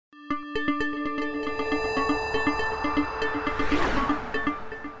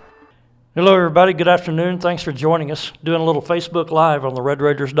Hello, everybody. Good afternoon. Thanks for joining us. Doing a little Facebook Live on the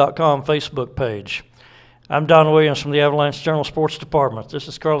RedRaiders.com Facebook page. I'm Don Williams from the Avalanche-Journal Sports Department. This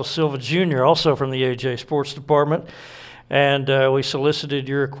is Carlos Silva Jr., also from the AJ Sports Department. And we solicited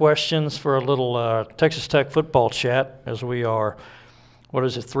your questions for a little Texas Tech football chat as we are,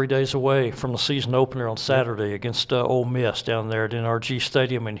 3 days away from the season opener on Saturday against Ole Miss down there at NRG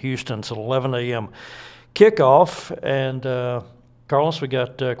Stadium in Houston. It's an 11 a.m. kickoff. And Carlos, we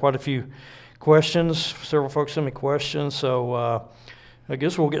got quite a few questions. Several folks sent me questions, so I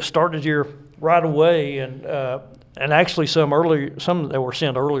guess we'll get started here right away. And actually, some that were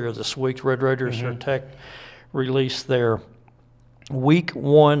sent earlier this week. Red Raiders or Tech released their Week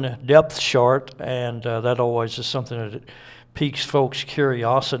 1 depth chart, and that always is something that piques folks'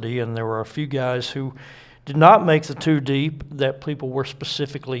 curiosity. And there were a few guys who did not make the two deep that people were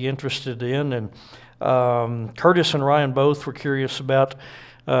specifically interested in, and Curtis and Ryan both were curious about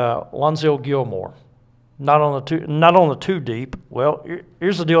Lonzo Gilmore, not on the two deep. Well,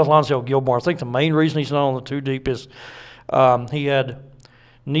 here's the deal with Lonzo Gilmore. I think the main reason he's not on the two deep is he had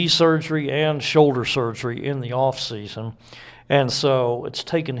knee surgery and shoulder surgery in the off season, and so it's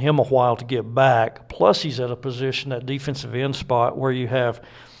taken him a while to get back. Plus, he's at a position, that defensive end spot, where you have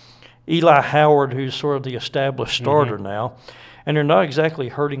Eli Howard, who's sort of the established starter now. And they're not exactly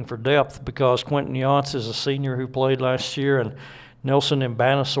hurting for depth because Quentin Yance is a senior who played last year, and Nelson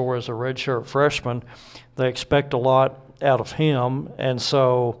Mbanassor is a redshirt freshman. They expect a lot out of him, and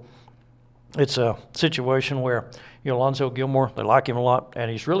so it's a situation where, Lonzo Gilmore, they like him a lot,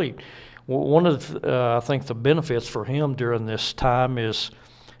 and he's really one of I think the benefits for him during this time is,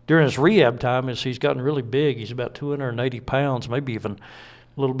 during his rehab time, is he's gotten really big. He's about 280 pounds, maybe even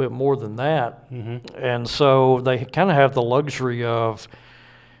a little bit more than that. And so they kind of have the luxury of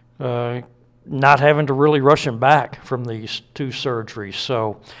not having to really rush him back from these two surgeries.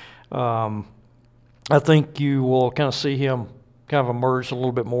 So I think you will kind of see him kind of emerge a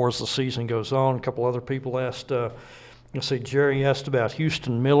little bit more as the season goes on. A couple other people asked, Jerry asked about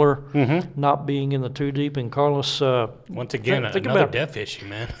Houston Miller not being in the two deep, and Carlos. Once again, another depth issue,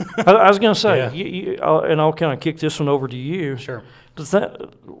 man. I was going to say, and I'll kind of kick this one over to you. Sure.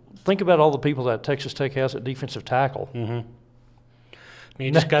 Think about all the people that Texas Tech has at defensive tackle. I mean,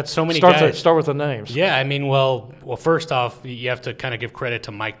 you just got so many guys. Start with the names. Yeah, I mean, well, first off, you have to kind of give credit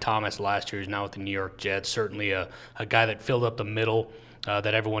to Mike Thomas last year. He's now with the New York Jets. Certainly a guy that filled up the middle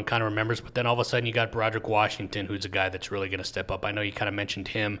that everyone kind of remembers. But then all of a sudden you got Broderick Washington, who's a guy that's really going to step up. I know you kind of mentioned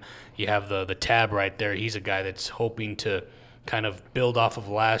him. You have the tab right there. He's a guy that's hoping to kind of build off of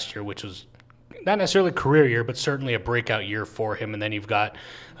last year, which was not necessarily a career year, but certainly a breakout year for him. And then you've got,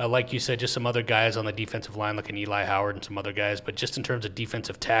 like you said, just some other guys on the defensive line, like an Eli Howard and some other guys. But just in terms of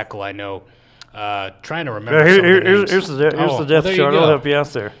defensive tackle, I know, trying to remember some of the names. Here's the depth chart. I'll help you out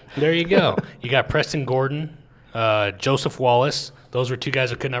there. There you go. You got Preston Gordon, Joseph Wallace. Those were two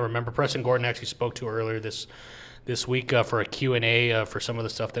guys I could not remember. Preston Gordon actually spoke to earlier this week for a Q&A for some of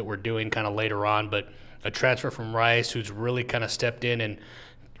the stuff that we're doing kind of later on. But a transfer from Rice who's really kind of stepped in and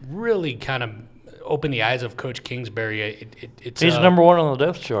really kind of opened the eyes of Coach Kingsbury. He's number one on the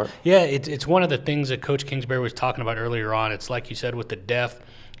depth chart. Yeah, it's one of the things that Coach Kingsbury was talking about earlier on. It's like you said with the depth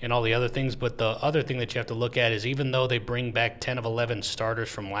and all the other things, but the other thing that you have to look at is even though they bring back 10 of 11 starters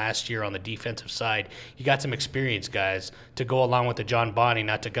from last year on the defensive side, you got some experienced guys to go along with the John Bonney,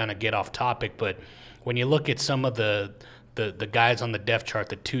 not to kind of get off topic, but when you look at some of the guys on the depth chart,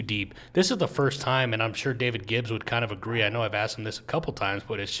 the two deep, this is the first time, and I'm sure David Gibbs would kind of agree. I know I've asked him this a couple times,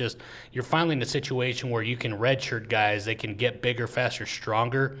 but it's just you're finally in a situation where you can redshirt guys. They can get bigger, faster,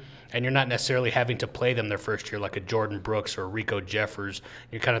 stronger, and you're not necessarily having to play them their first year like a Jordan Brooks or a Rico Jeffers.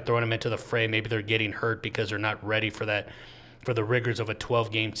 You're kind of throwing them into the fray. Maybe they're getting hurt because they're not ready for the rigors of a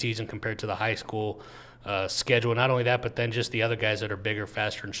 12-game season compared to the high school schedule. Not only that, but then just the other guys that are bigger,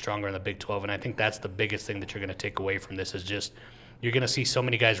 faster, and stronger in the Big 12. And I think that's the biggest thing that you're going to take away from this is just you're going to see so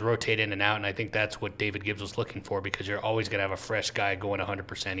many guys rotate in and out, and I think that's what David Gibbs was looking for because you're always going to have a fresh guy going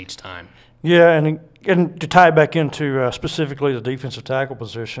 100% each time. Yeah, and to tie it back into specifically the defensive tackle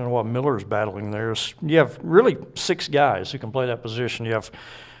position and what Miller's battling there is you have really 6 guys who can play that position. You have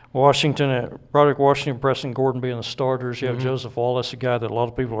Broderick Washington, Preston Gordon being the starters. You have Joseph Wallace, a guy that a lot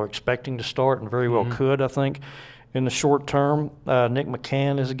of people are expecting to start and very well could, I think, in the short term. Nick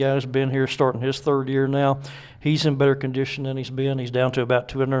McCann is a guy who's been here starting his third year now. He's in better condition than he's been. He's down to about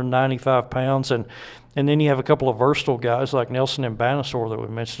 295 pounds. And then you have a couple of versatile guys like Nelson Mbanassor that we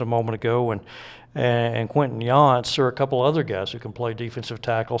mentioned a moment ago and Quentin Yance, or a couple other guys who can play defensive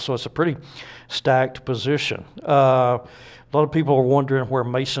tackle. So it's a pretty stacked position. A lot of people are wondering about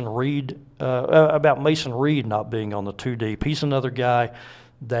Mason Reed not being on the two deep. He's another guy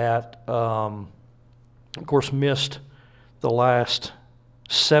that, of course, missed the last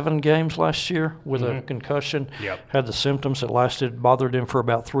 7 games last year with a concussion. Had the symptoms that bothered him for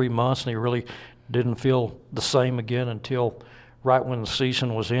about 3 months, and he really didn't feel the same again until right when the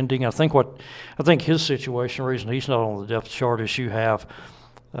season was ending. I think his situation, the reason he's not on the depth chart, is you have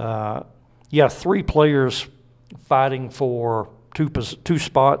 3 players fighting for two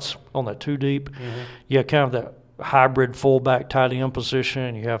spots on that 2 deep. You have kind of that hybrid fullback tight end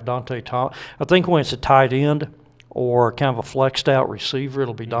position. You have Dante Thompson. I think when it's a tight end or kind of a flexed out receiver,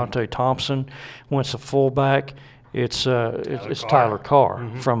 it'll be Dante Thompson. When it's a fullback, it's Tyler Carr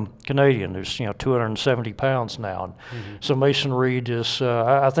from Canadian, who's 270 pounds now. So Mason Reed is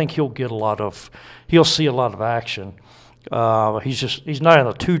I think he'll see a lot of action. He's not in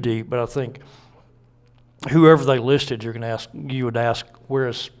the 2 deep, but I think whoever they listed, you would ask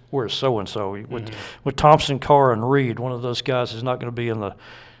where's so and so with Thompson, Carr, and Reed. One of those guys is not going to be in the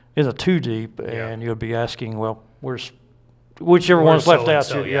 2 deep, and you'll be asking, well, whichever one's left out,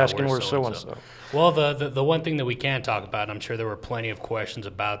 you're asking where's so and so. Well, the one thing that we can talk about, I'm sure there were plenty of questions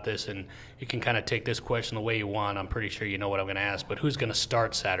about this, and you can kind of take this question the way you want. I'm pretty sure you know what I'm going to ask, but who's going to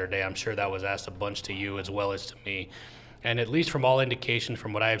start Saturday? I'm sure that was asked a bunch to you as well as to me. And at least from all indications,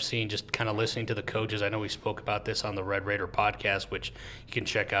 from what I've seen, just kind of listening to the coaches, I know we spoke about this on the Red Raider podcast, which you can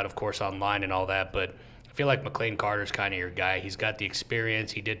check out, of course, online and all that, but I feel like McLean Carter's kind of your guy. He's got the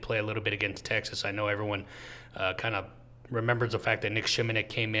experience. He did play a little bit against Texas. I know everyone kind of remembers the fact that Nick Shimonek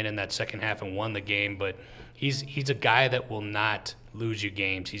came in that second half and won the game, but he's a guy that will not lose you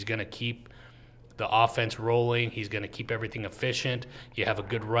games. He's going to keep the offense rolling. He's going to keep everything efficient. You have a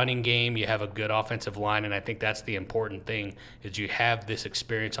good running game. You have a good offensive line, and I think that's the important thing is you have this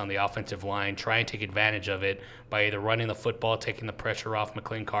experience on the offensive line. Try and take advantage of it by either running the football, taking the pressure off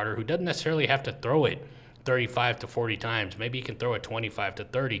McLean Carter, who doesn't necessarily have to throw it 35 to 40 times. Maybe you can throw it 25 to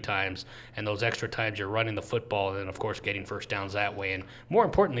 30 times, and those extra times you're running the football and then, of course, getting first downs that way, and more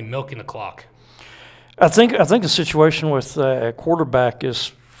importantly, milking the clock. I think the situation with quarterback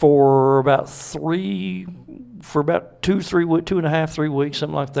is for about 2.5, 3 weeks,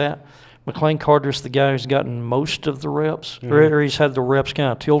 something like that. McLean Carter's the guy who's gotten most of the reps, or he's had the reps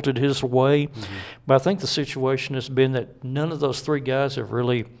kind of tilted his way. But I think the situation has been that none of those 3 guys have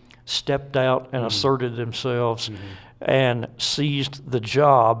really stepped out and asserted themselves and seized the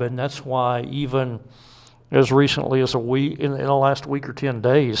job, and that's why even as recently as a week, in the last week or 10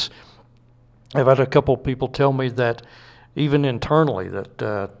 days, I've had a couple of people tell me that even internally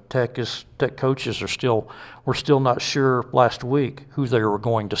that Tech coaches were still not sure last week who they were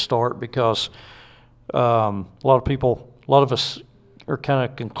going to start because a lot of us are kind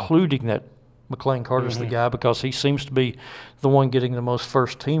of concluding that McLean Carter's the guy because he seems to be the one getting the most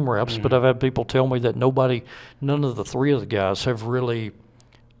first team reps. But I've had people tell me that none of the 3 of the guys have really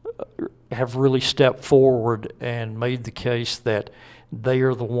stepped forward and made the case that they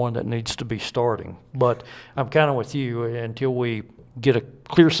are the one that needs to be starting. But I'm kind of with you until we get a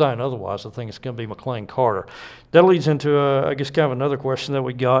clear sign otherwise. I think it's going to be McLean Carter. That leads into, I guess, kind of another question that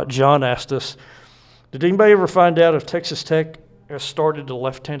we got. John asked us, did anybody ever find out if Texas Tech started a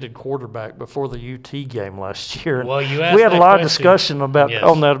left-handed quarterback before the UT game last year? Well, you asked we had that a lot of question. discussion on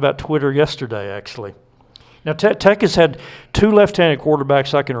that about Twitter yesterday, actually. Now, Tech has had 2 left-handed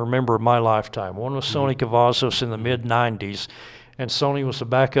quarterbacks I can remember in my lifetime. One was Sonny Cavazos in the mid-'90s, and Sonny was a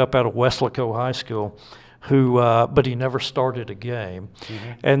backup out of Weslaco High School, but he never started a game.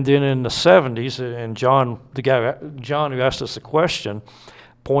 And then in the 70s, and John who asked us the question,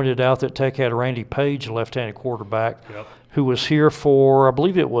 pointed out that Tech had Randy Page, a left-handed quarterback, who was here for, I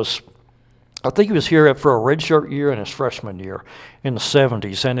think he was here for a redshirt year and his freshman year in the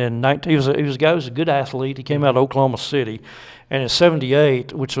 70s. And he was a guy who was a good athlete. He came out of Oklahoma City. And in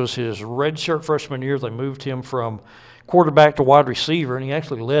 78, which was his redshirt freshman year, they moved him from quarterback to wide receiver, and he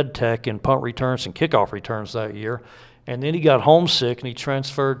actually led Tech in punt returns and kickoff returns that year. And then he got homesick, and he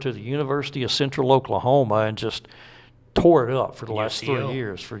transferred to the University of Central Oklahoma and just tore it up for the last 3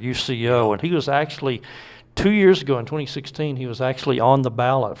 years for UCO. And he was actually 2 years ago in 2016, he was actually on the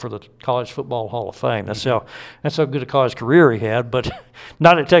ballot for the College Football Hall of Fame. That's how good a college career he had, but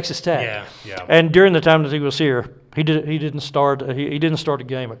not at Texas Tech. And during the time that he was here, he didn't start a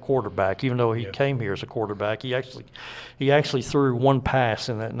game at quarterback, even though he came here as a quarterback. He actually threw 1 pass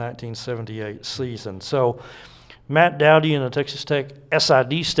in that 1978 season. So Matt Dowdy and the Texas Tech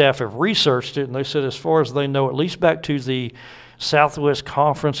SID staff have researched it, and they said as far as they know, at least back to the Southwest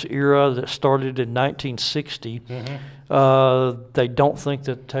Conference era that started in 1960, they don't think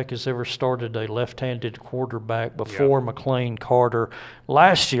that Tech has ever started a left-handed quarterback before McLean Carter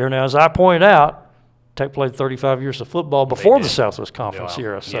last year. Now, as I point out, Tech played 35 years of football before the Southwest Conference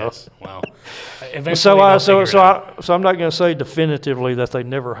era. So, yes. Wow. Eventually so I'm not going to say definitively that they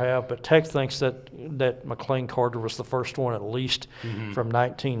never have, but Tech thinks that McLean Carter was the first one at least from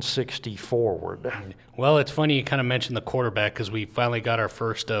 1960 forward. Well, it's funny you kind of mentioned the quarterback because we finally got our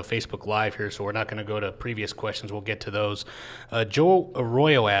first Facebook Live here, so we're not going to go to previous questions. We'll get to those. Joe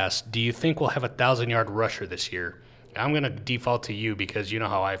Arroyo asked, do you think we'll have a 1,000-yard rusher this year? I'm going to default to you because you know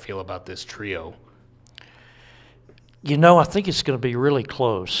how I feel about this trio. You know, I think it's going to be really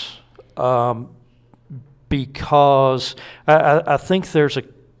close because I think there's a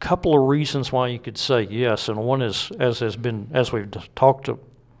couple of reasons why you could say yes, and one is, as we've talked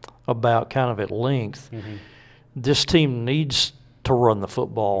about kind of at length, this team needs to run the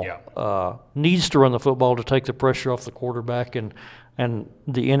football, needs to run the football to take the pressure off the quarterback and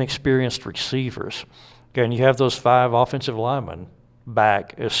the inexperienced receivers. Okay, and you have those 5 offensive linemen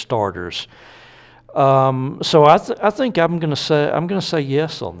back as starters. So I think I'm going to say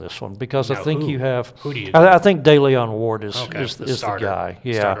yes on this one because now, I think you have. Who do you? I think DeLeon Ward is the guy.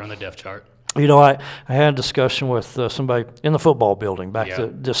 Yeah, starter on the depth chart. You know, I had a discussion with somebody in the football building back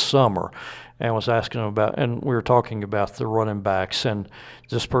this summer, and was asking them about, and we were talking about the running backs, and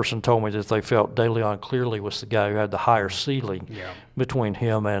this person told me that they felt DeLeon clearly was the guy who had the higher ceiling between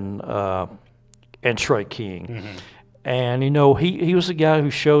him and Trey King. And, you know, he was a guy who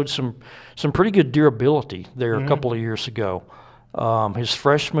showed some pretty good durability there a couple of years ago. His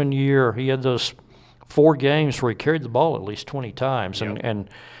freshman year, he had those 4 games where he carried the ball at least 20 times and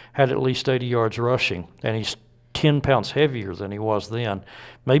had at least 80 yards rushing. And he's 10 pounds heavier than he was then,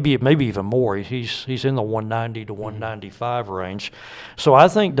 maybe even more. He's in the 190 to 195 range. So I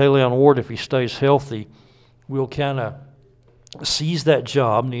think DeLeon Ward, if he stays healthy, will kind of seize that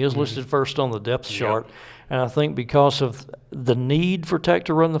job, and he is listed first on the depth chart. And I think because of the need for Tech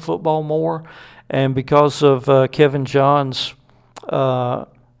to run the football more, and because of Kevin John's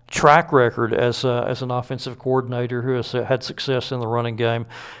track record as an offensive coordinator who has had success in the running game,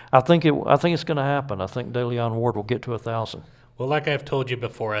 I think it's going to happen. I think DeLeon Ward will get to 1,000. Well, like I've told you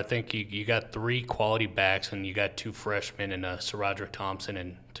before, I think you got 3 quality backs, and you got 2 freshmen in Saradrick Thompson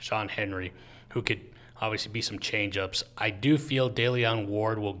and Deshaun Henry, who could obviously be some change-ups. I do feel DeLeon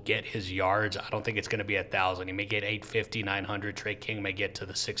Ward will get his yards. I don't think it's going to be 1,000. He may get 850, 900. Trey King may get to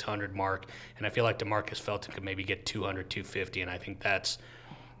the 600 mark. And I feel like DeMarcus Felton could maybe get 200, 250. And I think that's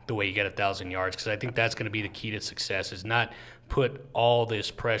the way you get 1,000 yards, because I think that's going to be the key to success, is not put all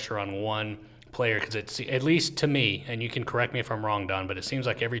this pressure on one player, because it's, at least to me, and you can correct me if I'm wrong, Don, but it seems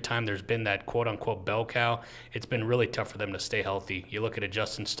like every time there's been that quote-unquote bell cow, it's been really tough for them to stay healthy. You look at a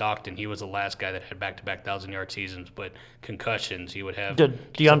Justin Stockton, he was the last guy that had back-to-back 1,000-yard seasons, but concussions, he would have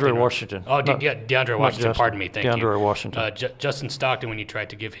DeAndre Washington. DeAndre Washington, pardon me, thank you. DeAndre Washington. Justin Stockton, when you tried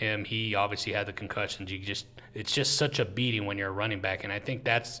to give him, he obviously had the concussions. It's just such a beating when you're a running back, and I think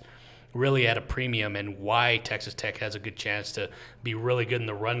that's really at a premium, and why Texas Tech has a good chance to be really good in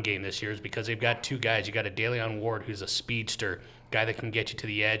the run game this year is because they've got 2 guys. You got a DeLeon Ward who's a speedster, guy that can get you to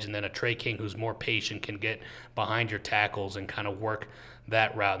the edge, and then a Trey King who's more patient, can get behind your tackles and kind of work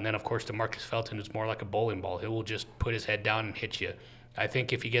that route. And then, of course, DeMarcus Felton is more like a bowling ball. He will just put his head down and hit you. I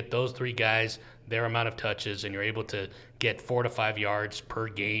think if you get those 3 guys, their amount of touches, and you're able to get 4 to 5 yards per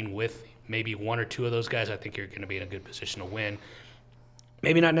gain with maybe 1 or 2 of those guys, I think you're going to be in a good position to win.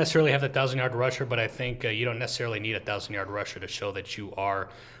 Maybe not necessarily have the 1,000-yard rusher, but I think you don't necessarily need a 1,000-yard rusher to show that you are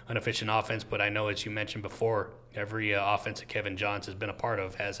an efficient offense. But I know, as you mentioned before, every offense that Kevin Johns has been a part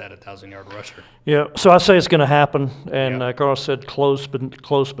of has had a 1,000-yard rusher. Yeah, so I say it's going to happen, and Carl said close,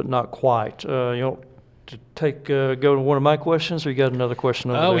 but not quite. To go to one of my questions, or you got another question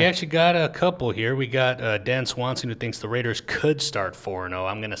over there? We actually got a couple here. We got Dan Swanson, who thinks the Raiders could start 4-0.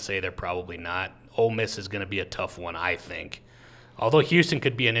 I'm going to say they're probably not. Ole Miss is going to be a tough one, I think. Although Houston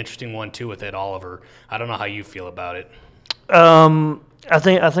could be an interesting one too with Ed Oliver. I don't know how you feel about it. I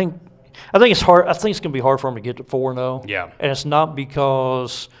think it's hard. I think it's going to be hard for them to get to 4-0. Yeah. And it's not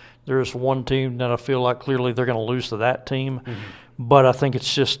because there's one team that I feel like clearly they're going to lose to that team, but I think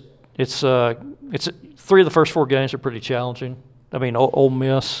it's 3 of the first 4 games are pretty challenging. I mean, Ole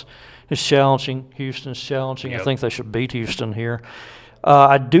Miss is challenging. Houston's challenging. Yep. I think they should beat Houston here.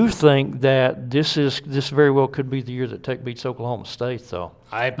 I do think that this very well could be the year that Tech beats Oklahoma State, though.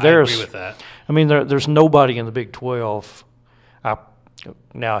 I agree with that. I mean, there's nobody in the Big 12.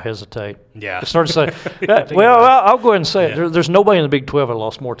 Now I hesitate. Yeah. It's hard to say. I'll go ahead and say it. There's nobody in the Big 12 that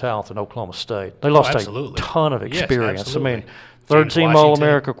lost more talent than Oklahoma State. They lost a ton of experience. Yes, I mean, third-team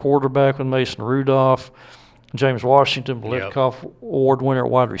All-America quarterback with Mason Rudolph, James Washington, Blitkoff Award winner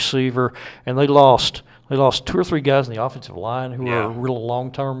at wide receiver, and they lost They lost 2 or 3 guys in the offensive line who are real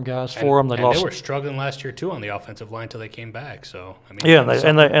long-term guys for them. They were struggling last year too on the offensive line until they came back. So I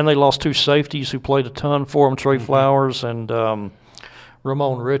mean, they lost 2 safeties who played a ton for them, Trey Flowers and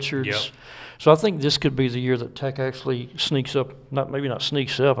Ramon Richards. Yep. So I think this could be the year that Tech actually sneaks up. Maybe not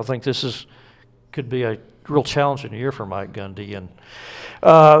sneaks up. I think this could be a real challenging year for Mike Gundy. And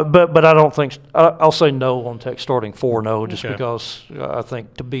but I don't think I'll say no on Tech starting 4-0 just because I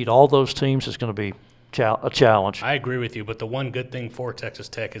think to beat all those teams is going to be a challenge. I agree with you, but the one good thing for Texas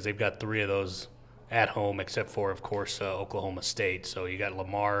Tech is they've got 3 of those at home, except for, of course, Oklahoma State. So you got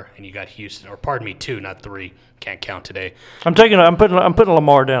Lamar and you got Houston, or pardon me, 2, not 3. Can't count today. I'm putting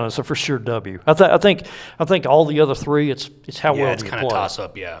Lamar down as a for sure W. I think all the other 3, it's how well do you play. It's kind of toss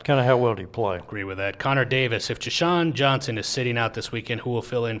up, Kind of how well do you play? Agree with that. Connor Davis, if Jashawn Johnson is sitting out this weekend, who will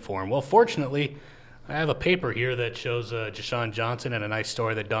fill in for him? Well, fortunately, I have a paper here that shows Jashawn Johnson and a nice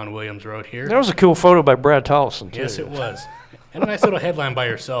story that Don Williams wrote here. That was a cool photo by Brad Tollison, too. Yes, it was. And a nice little headline by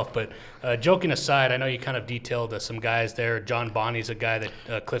yourself. But joking aside, I know you kind of detailed some guys there. John Bonney's a guy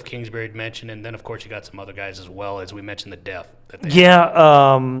that Cliff Kingsbury had mentioned. And then, of course, you got some other guys as well, as we mentioned the depth.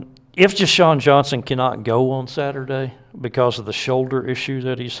 If Jashawn Johnson cannot go on Saturday because of the shoulder issue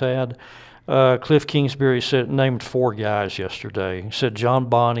that he's had, Cliff Kingsbury named 4 guys yesterday. He said John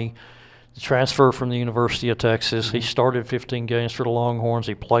Bonney, the transfer from the University of Texas. He started 15 games for the Longhorns.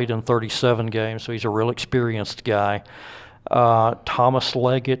 He played in 37 games, so he's a real experienced guy. Thomas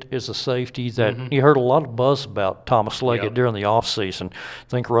Leggett is a safety that you heard a lot of buzz about Thomas Leggett during the offseason. I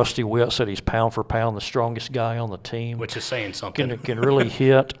think Rusty Witt said he's pound for pound the strongest guy on the team. Which is saying something. Can really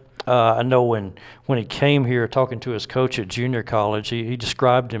hit. I know when he came here talking to his coach at junior college, he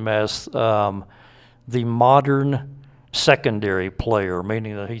described him as the modern secondary player,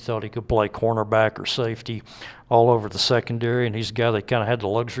 meaning that he thought he could play cornerback or safety all over the secondary, and he's a guy that kind of had the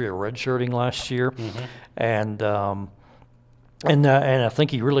luxury of redshirting last year. And I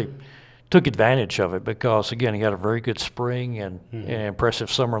think he really took advantage of it because, again, he had a very good spring and an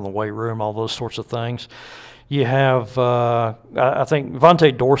impressive summer in the weight room, all those sorts of things. You have, I think,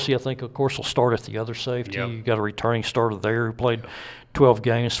 Vontae Dorsey, of course, will start at the other safety. You got a returning starter there who played 12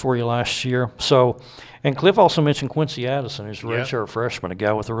 games for you last year. So, and Cliff also mentioned Quincy Addison, who's a redshirt freshman, a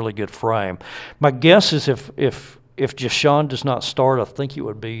guy with a really good frame. My guess is if Jashawn does not start, I think it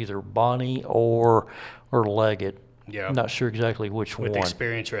would be either Bonney or Leggett. I'm not sure exactly which one. With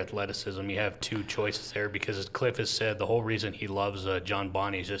experience or athleticism, you have 2 choices there because, as Cliff has said, the whole reason he loves John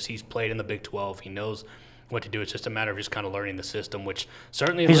Bonney is just he's played in the Big 12. He knows what to do. It's just a matter of just kind of learning the system, which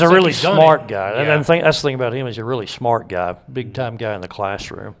certainly he's a really smart guy. And I think that's the thing about him. He's a really smart guy, big-time guy in the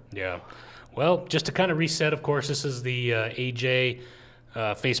classroom. Yeah. Well, just to kind of reset, of course, this is the AJ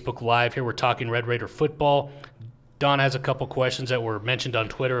Facebook Live here. We're talking Red Raider football. Don has a couple questions that were mentioned on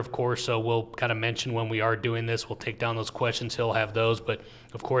Twitter, of course, so we'll kind of mention when we are doing this. We'll take down those questions. He'll have those. But,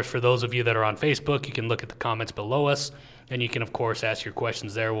 of course, for those of you that are on Facebook, you can look at the comments below us, and you can, of course, ask your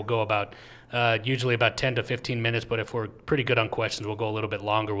questions there. We'll go about usually about 10 to 15 minutes, but if we're pretty good on questions, we'll go a little bit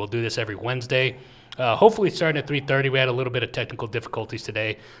longer. We'll do this every Wednesday. Hopefully starting at 3:30. We had a little bit of technical difficulties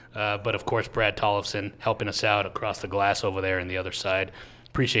today, but, of course, Brad Tollefson helping us out across the glass over there on the other side.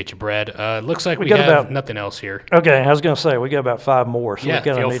 Appreciate you, Brad. Looks like we have nothing else here. Okay, I was going to say, we got about 5 more, so we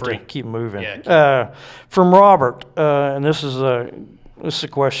kind of need to keep moving. Yeah, from Robert, and this is a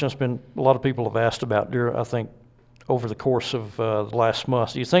question that's been a lot of people have asked about, I think, over the course of the last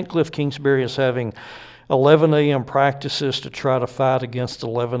month. Do you think Cliff Kingsbury is having 11 a.m. practices to try to fight against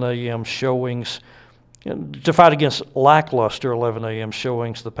 11 a.m. showings, to fight against lackluster 11 a.m.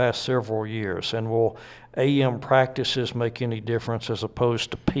 showings the past several years? And will a.m. practices make any difference as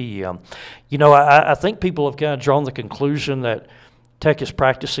opposed to p.m.? I think people have kind of drawn the conclusion that Tech is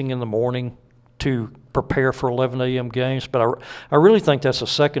practicing in the morning to prepare for 11 a.m. games, but I really think that's a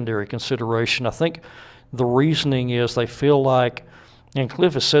secondary consideration. I think the reasoning is they feel like, and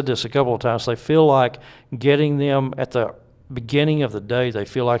Cliff has said this a couple of times, they feel like getting them at the beginning of the day, they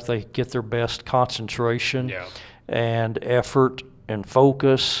feel like they get their best concentration and effort and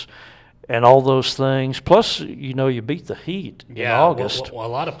focus and all those things. Plus, you beat the heat in August. Well, a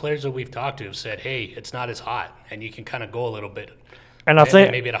lot of players that we've talked to have said, hey, it's not as hot, and you can kind of go a little bit. And I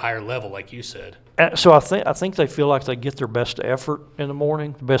think maybe at a higher level, like you said. So I think they feel like they get their best effort in the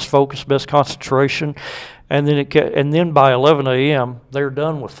morning, best focus, best concentration, and then by 11 a.m. they're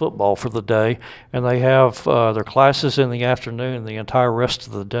done with football for the day, and they have their classes in the afternoon, the entire rest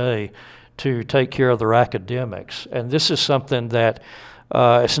of the day, to take care of their academics. And this is something that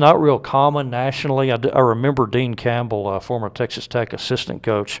it's not real common nationally. I remember Dean Campbell, former Texas Tech assistant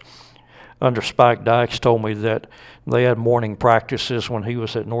coach under Spike Dykes, told me that they had morning practices when he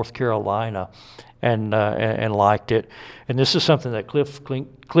was at North Carolina, and liked it. And this is something that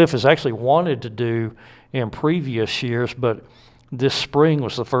Cliff has actually wanted to do in previous years, but this spring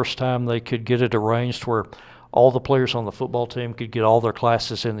was the first time they could get it arranged where all the players on the football team could get all their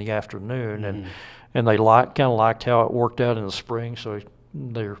classes in the afternoon, and they kind of liked how it worked out in the spring, so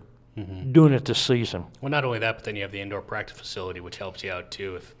they're doing it this season. Well, not only that, but then you have the indoor practice facility, which helps you out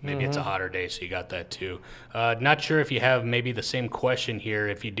too. If maybe it's a hotter day, so you got that too. Not sure if you have maybe the same question here.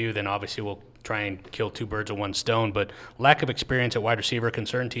 If you do, then obviously we'll try and kill two birds with one stone. But lack of experience at wide receiver a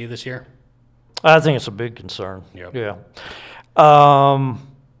concern to you this year? I think it's a big concern. Yep. Yeah.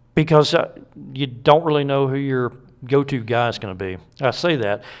 Because you don't really know who your go-to guy is going to be. I say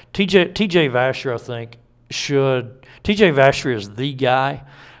that. TJ Vasher, I think, should – TJ Vasher is the guy.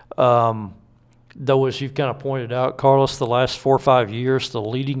 Though, as you've kind of pointed out, Carlos, the last 4 or 5 years, the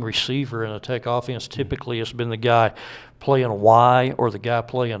leading receiver in a Tech offense typically has been the guy playing Y or the guy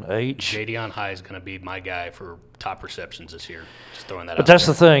playing H. Jadion High is going to be my guy for top receptions this year. Just throwing that out. But that's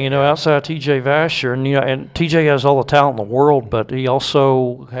there. the thing, outside TJ Vasher, and TJ has all the talent in the world, but he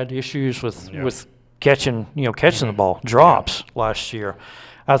also had issues with catching the ball, drops last year.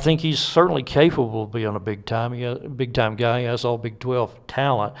 I think he's certainly capable of being a big time guy. He has all Big 12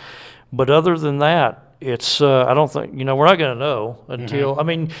 talent. But other than that, it's I don't think we're not going to know until I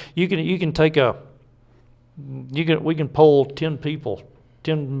mean we can poll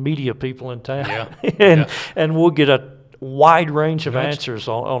 10 media people in town, and we'll get a wide range of answers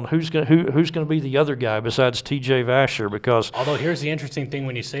on who's going to be the other guy besides TJ Vasher. Because although here's the interesting thing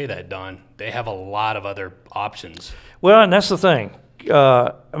when you say that, Don, they have a lot of other options. Well, and that's the thing.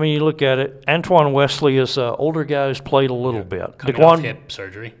 I mean, you look at it. Antoine Wesley is an older guy who's played a little bit. Coming off hip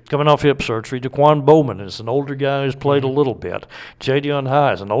surgery. Daquan Bowman is an older guy who's played a little bit. Jadion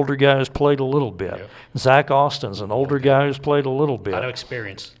High is an older guy who's played a little bit. Yep. Zach Austin's an older guy who's played a little bit. A lot of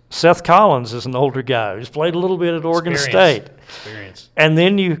experience. Seth Collins is an older guy who's played a little bit at Oregon State. And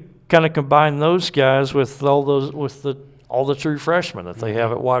then you kind of combine those guys with all the true freshmen that they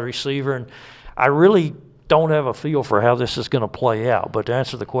have at wide receiver, and I really don't have a feel for how this is going to play out. But to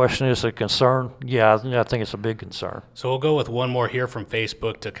answer the question, is it a concern? Yeah, I think it's a big concern. So we'll go with one more here from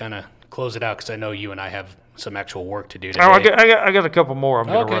Facebook to kind of close it out, because I know you and I have some actual work to do today. Oh, I got a couple more I'm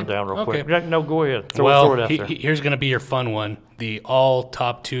going to run down real quick. No, go ahead. Throw it out there. Here's going to be your fun one. The all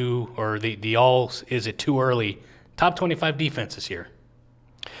top two, or the all, is it too early, top 25 defense this year?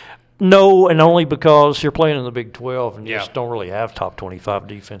 No, and only because you're playing in the Big 12 and you just don't really have top 25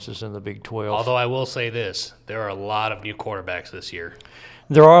 defenses in the Big 12. Although I will say this, there are a lot of new quarterbacks this year.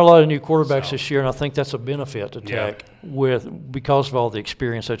 There are a lot of new quarterbacks this year, and I think that's a benefit to Tech because of all the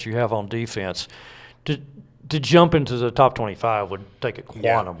experience that you have on defense. To jump into the top 25 would take a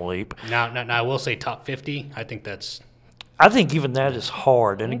quantum leap. Now, I will say top 50. I think that's. I think even that is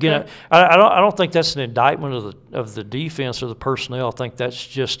hard. And again, I don't think that's an indictment of the defense or the personnel. I think that's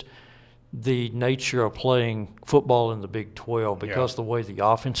just the nature of playing football in the Big 12 because the way the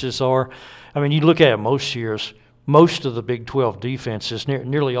offenses are. I mean, you look at it most years, most of the Big 12 defenses,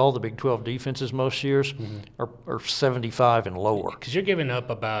 nearly all the Big 12 defenses most years are 75 and lower. Because you're giving up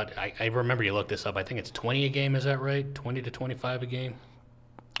about, I remember you looked this up, I think it's 20 a game, is that right? 20 to 25 a game?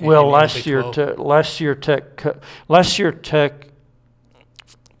 Well, last year Tech,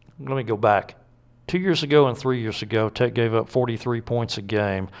 let me go back. 2 years ago and 3 years ago, Tech gave up 43 points a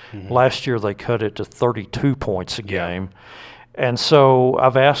game. Last year they cut it to 32 points a game. And so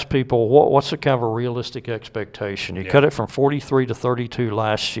I've asked people, what's a kind of a realistic expectation? You cut it from 43 to 32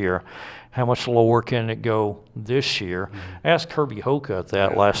 last year. How much lower can it go this year? I asked Kirby Hoka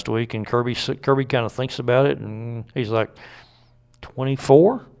that last week, and Kirby kind of thinks about it, and he's like,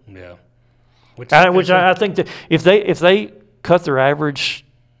 24? Yeah. Which I think that if they cut their average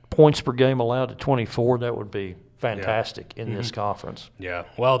points per game allowed to 24, that would be fantastic in this conference. Yeah.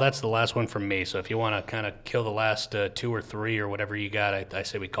 Well, that's the last one from me. So if you want to kind of kill the last 2 or 3 or whatever you got, I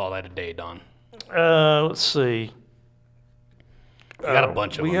say we call that a day, Don. Let's see. We got a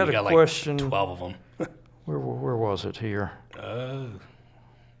bunch of them. We had a question. Like 12 of them. Where was it here?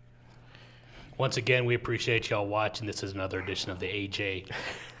 Once again, we appreciate y'all watching. This is another edition of the AJ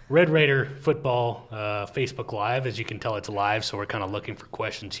Red Raider Football Facebook Live. As you can tell, it's live, so we're kind of looking for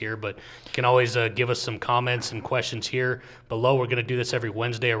questions here. But you can always give us some comments and questions here below. We're going to do this every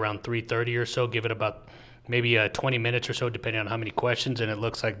Wednesday around 3:30 or so. Give it about maybe 20 minutes or so, depending on how many questions. And it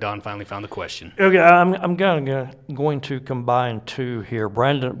looks like Don finally found the question. Okay, I'm going to combine two here.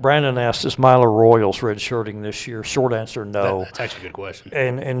 Brandon asked, is Myler Royals redshirting this year? Short answer, no. That's actually a good question.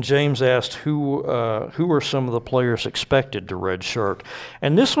 And James asked, who are some of the players expected to redshirt?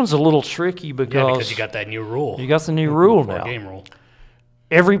 And this one's a little tricky because you got that new rule. You got the new rule now. Game rule.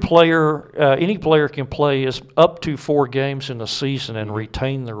 every player, any player can play is up to 4 games in the season and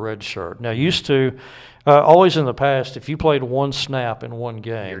retain their red shirt. Now, used to, always in the past, if you played 1 snap in 1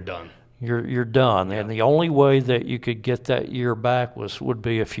 game, You're done. You're done, Yeah. and the only way that you could get that year back would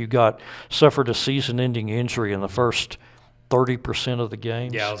be if you suffered a season-ending injury in the first 30% of the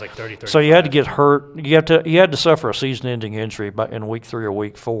games. Yeah, it was like 30. So you had to get hurt. You had to suffer a season-ending injury in week 3 or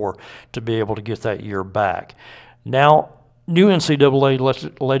week 4 to be able to get that year back. Now, new NCAA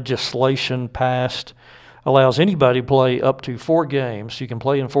legislation passed allows anybody to play up to 4 games. You can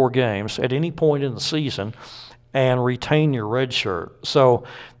play in 4 games at any point in the season and retain your red shirt. So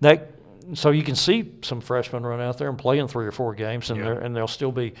you can see some freshmen run out there and play in 3 or 4 games, and they'll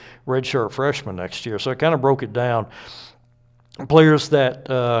still be red shirt freshmen next year. So it kind of broke it down. Players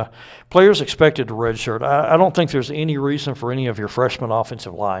expected to redshirt. I don't think there's any reason for any of your freshman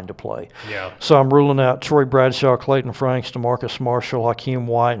offensive line to play. Yeah. So I'm ruling out Troy Bradshaw, Clayton Franks, DeMarcus Marshall, Hakeem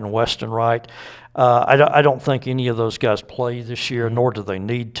White, and Weston Wright. I don't think any of those guys play this year, nor do they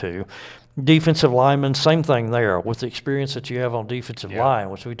need to. Defensive linemen, same thing there. With the experience that you have on defensive line,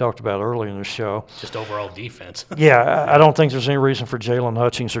 which we talked about earlier in the show. Just overall defense. Yeah, I don't think there's any reason for Jalen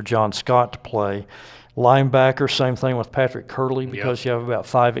Hutchings or John Scott to play. Linebacker, same thing with Patrick Curley because you have about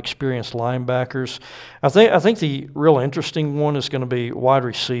 5 experienced linebackers. I think the real interesting one is going to be wide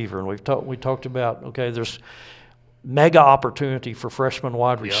receiver, and we talked about there's mega opportunity for freshman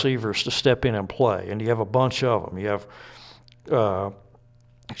wide receivers to step in and play, and you have a bunch of them. You have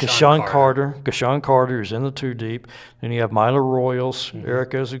Gashawn Carter, who's in the 2 deep. Then you have Myler Royals,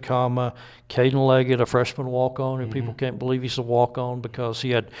 Eric Ezukama, Caden Leggett, a freshman walk-on, who people can't believe he's a walk-on because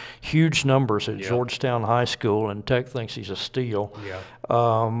he had huge numbers at Georgetown High School, and Tech thinks he's a steal.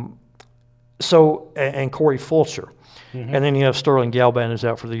 And Corey Fulcher. And then you have Sterling Galban, who's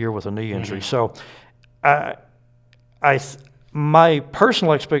out for the year with a knee injury. So my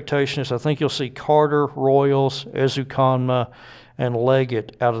personal expectation is I think you'll see Carter, Royals, Ezukama, and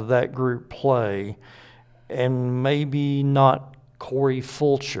Leggett out of that group play, and maybe not Corey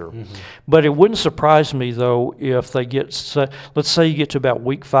Fulcher. But it wouldn't surprise me, though, if they let's say you get to about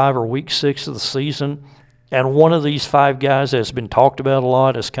week 5 or week 6 of the season, and one of these 5 guys that's been talked about a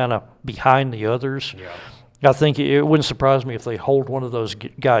lot is kind of behind the others. I think it wouldn't surprise me if they hold one of those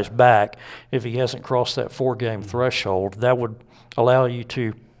guys back if he hasn't crossed that 4-game threshold. That would allow you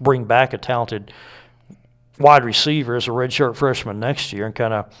to bring back a talented wide receiver as a redshirt freshman next year,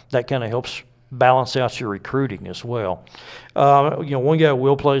 and that kind of helps balance out your recruiting as well. One guy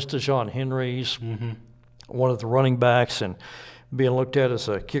will play is Dejon Henry. He's one of the running backs and being looked at as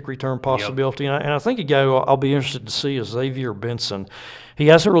a kick return possibility. And I think a guy who I'll be interested to see is Xavier Benson. He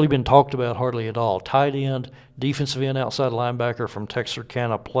hasn't really been talked about hardly at all. Tight end, defensive end, outside linebacker from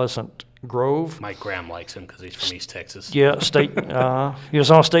Texarkana Pleasant Grove. Mike Graham likes him because he's from East Texas. Yeah, state. He was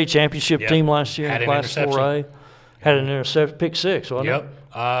on a state championship team last year in Class 4A. Had an interception, pick 6, wasn't it?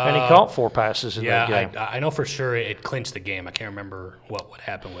 And he caught 4 passes in that game. I know for sure it clinched the game. I can't remember what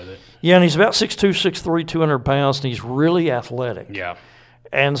happened with it. Yeah, and he's about 6'2", 6'3", 200 pounds, and he's really athletic. Yeah.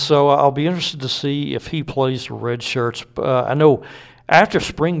 And so I'll be interested to see if he plays the red shirts. I know after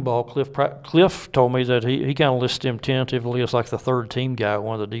spring ball, Cliff told me that he kind of listed him tentatively as like the 3rd-team guy at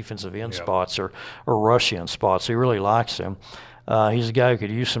one of the defensive end spots or rush end spots. He really likes him. He's a guy who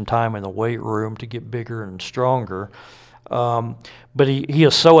could use some time in the weight room to get bigger and stronger. But he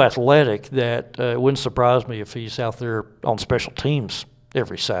is so athletic that it wouldn't surprise me if he's out there on special teams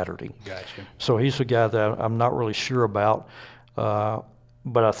every Saturday. Gotcha. So he's a guy that I'm not really sure about.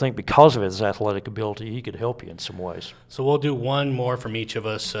 But I think because of his athletic ability, he could help you in some ways. So we'll do one more from each of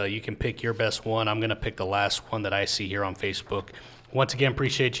us. You can pick your best one. I'm going to pick the last one that I see here on Facebook. Once again,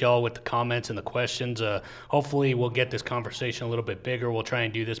 appreciate y'all with the comments and the questions. Hopefully we'll get this conversation a little bit bigger. We'll try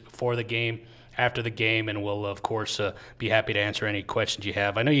and do this before the game, after the game, and we'll, of course, be happy to answer any questions you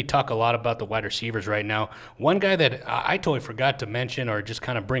have. I know you talk a lot about the wide receivers right now. One guy that I totally forgot to mention or just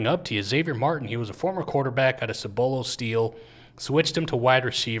kind of bring up to you is Xavier Martin. He was a former quarterback out of Cibolo Steel, switched him to wide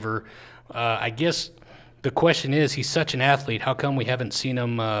receiver. I guess the question is, he's such an athlete. How come we haven't seen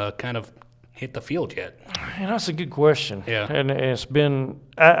him kind of hit the field yet? That's a good question. Yeah. And it's been,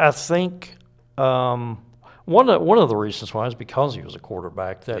 I think, one of the reasons why is because he was a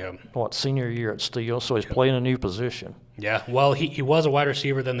quarterback senior year at Steele, so he's playing a new position. Yeah, well, he was a wide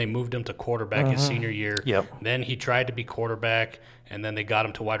receiver, then they moved him to quarterback his senior year. Then he tried to be quarterback, and then they got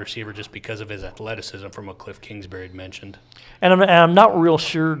him to wide receiver just because of his athleticism, from what Cliff Kingsbury had mentioned. And I'm not real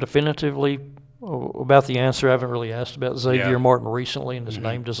sure definitively about the answer. I haven't really asked about Xavier Martin recently, and his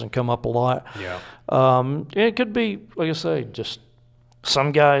name doesn't come up a lot. It could be, like I say, just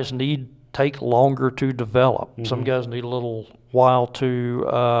some guys need take longer to develop. Some guys need a little while to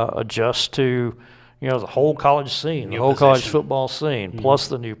adjust to, the whole college scene, the whole college football scene, plus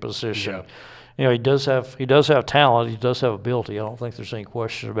the new position. Yeah. He does have talent. He does have ability. I don't think there's any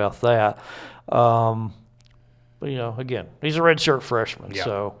question about that. But again, he's a redshirt freshman,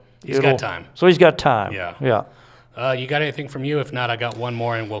 so he's got time. So he's got time. Yeah. You got anything from you? If not, I got one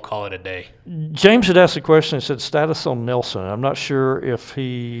more, and we'll call it a day. James had asked a question and said status on Nelson. I'm not sure if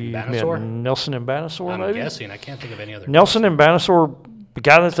he meant Nelson and Banasour, maybe? I'm guessing. I can't think of any other. Nelson and Banasour, the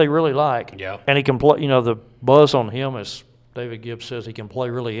guy that they really like. Yeah. And he can play, the buzz on him, as David Gibbs says, he can play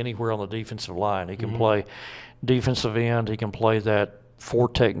really anywhere on the defensive line. He can play defensive end. He can play that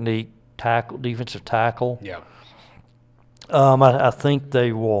four-technique defensive tackle. Yeah. I think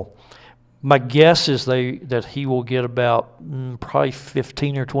they will. My guess is that he will get about probably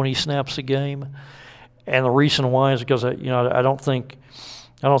 15 or 20 snaps a game, and the reason why is because I don't think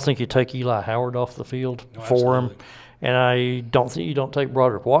you take Eli Howard off the field for him, and I don't think you don't take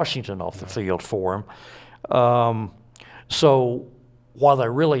Broderick Washington off the field for him. So while I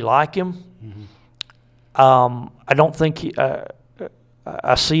really like him, I don't think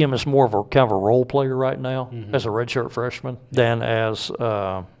I see him as more of a kind of a role player right now as a redshirt freshman than as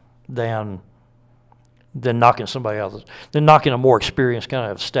than knocking somebody out, than knocking a more experienced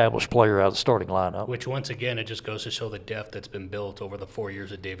kind of established player out of the starting lineup. Which, once again, it just goes to show the depth that's been built over the 4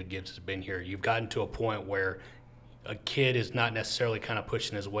 years that David Gibbs has been here. You've gotten to a point where a kid is not necessarily kind of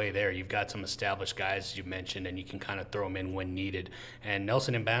pushing his way there. You've got some established guys, as you mentioned, and you can kind of throw them in when needed. And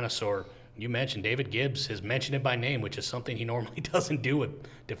Nelson and Banasour, you mentioned David Gibbs has mentioned it by name, which is something he normally doesn't do with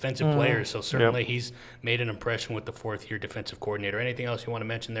defensive players. So certainly he's made an impression with the fourth-year defensive coordinator. Anything else you want to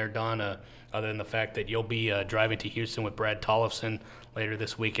mention there, Don, other than the fact that you'll be driving to Houston with Brad Tollefson later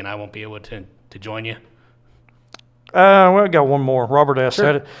this week, and I won't be able to join you? Well, I got one more. Robert asked,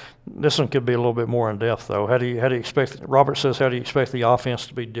 this one could be a little bit more in depth, though. How do you expect? Robert says, how do you expect the offense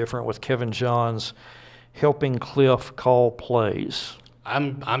to be different with Kevin Johns helping Cliff call plays?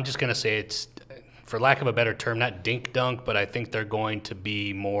 I'm just going to say it's, for lack of a better term, not dink-dunk, but I think they're going to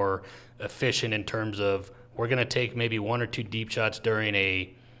be more efficient in terms of we're going to take maybe one or two deep shots during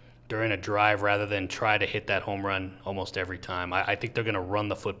a drive rather than try to hit that home run almost every time. I think they're going to run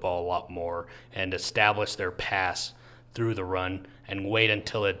the football a lot more and establish their pass through the run and wait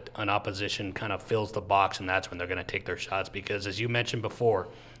until an opposition kind of fills the box, and that's when they're going to take their shots. Because, as you mentioned before,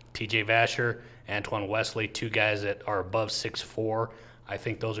 T.J. Vasher, Antoine Wesley, two guys that are above 6'4", I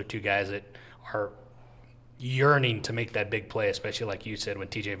think those are two guys that are yearning to make that big play, especially like you said when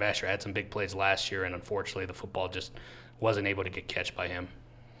T.J. Vasher had some big plays last year, and unfortunately the football just wasn't able to get catch by him.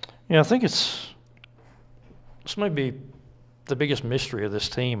 Yeah, I think this may be the biggest mystery of this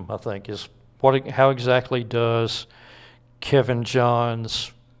team, I think, is how exactly does Kevin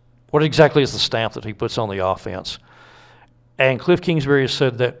Johns, what exactly is the stamp that he puts on the offense? And Cliff Kingsbury has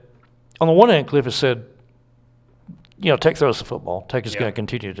said that, on the one hand, Cliff has said, Tech throws the football. Tech is going to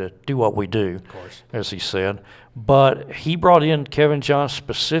continue to do what we do, of course, as he said. But he brought in Kevin Johns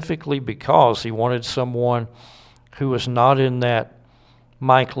specifically because he wanted someone who was not in that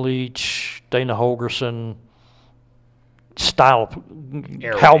Mike Leach, Dana Holgerson style of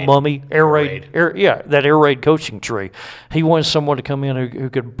Hal Mummy, that air raid coaching tree. He wanted someone to come in who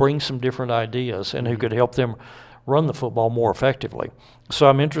could bring some different ideas and who could help them run the football more effectively. So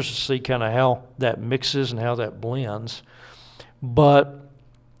I'm interested to see kind of how that mixes and how that blends. But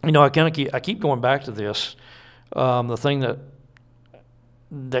I keep going back to this. The thing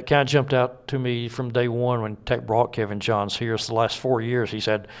that kind of jumped out to me from day one when Tech brought Kevin Johns here is the last 4 years he's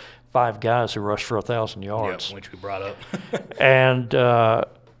had 5 guys who rushed for 1,000 yards. Yep, which we brought up. and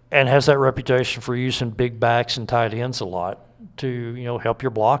has that reputation for using big backs and tight ends a lot to help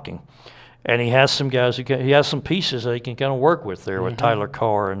your blocking. And he has some guys he has some pieces that he can kind of work with there with Tyler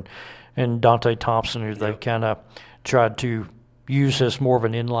Carr and Dante Thompson, who they've kind of tried to use as more of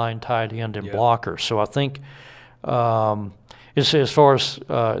an inline tight end and blocker. So I think as far as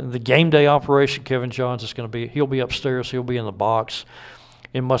the game day operation, Kevin Johns is going to he'll be upstairs, he'll be in the box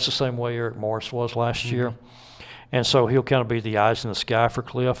in much the same way Eric Morris was last year. And so he'll kind of be the eyes in the sky for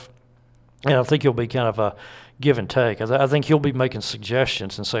Cliff. And I think he'll be kind of a give and take. I think he'll be making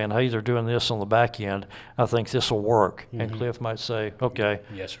suggestions and saying, hey, they're doing this on the back end. I think this will work. And Cliff might say, okay,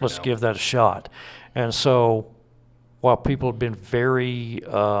 let's give that a shot. And so while people have been very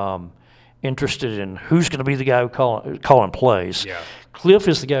interested in who's going to be the guy who calling plays, Cliff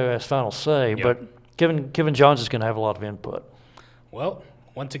is the guy who has final say, but Kevin Johns is going to have a lot of input. Well,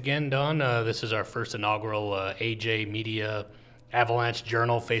 once again, Don, this is our first inaugural AJ Media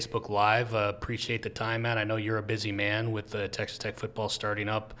Avalanche-Journal Facebook Live. Appreciate the time, man. I know you're a busy man with Texas Tech football starting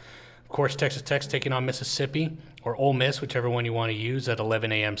up course, Texas Tech's taking on Mississippi, or Ole Miss, whichever one you want to use, at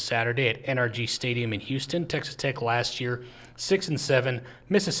 11 a.m. Saturday at NRG Stadium in Houston. Texas Tech last year 6-7,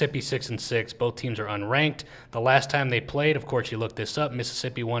 Mississippi 6-6. Both teams are unranked. The last time they played, of course, you look this up,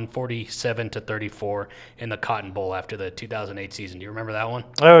 Mississippi won 47-34 in the Cotton Bowl after the 2008 season. Do you remember that one?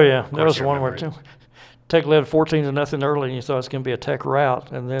 Oh yeah, that was one where Tech led 14-0 early, and you thought it was going to be a Tech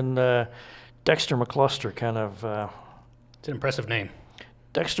rout, and then Dexter McCluster kind of. It's an impressive name.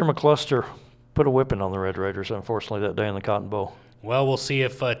 Dexter McCluster put a whipping on the Red Raiders, unfortunately, that day in the Cotton Bowl. Well, we'll see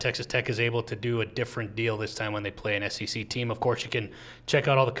if Texas Tech is able to do a different deal this time when they play an SEC team. Of course, you can check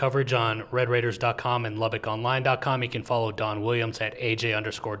out all the coverage on RedRaiders.com and LubbockOnline.com. You can follow Don Williams at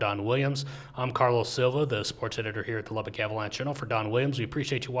AJ_Don Williams. I'm Carlos Silva, the sports editor here at the Lubbock Avalanche-Journal. For Don Williams, we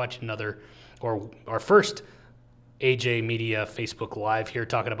appreciate you watching our first AJ Media Facebook Live here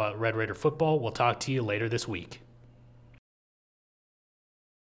talking about Red Raider football. We'll talk to you later this week.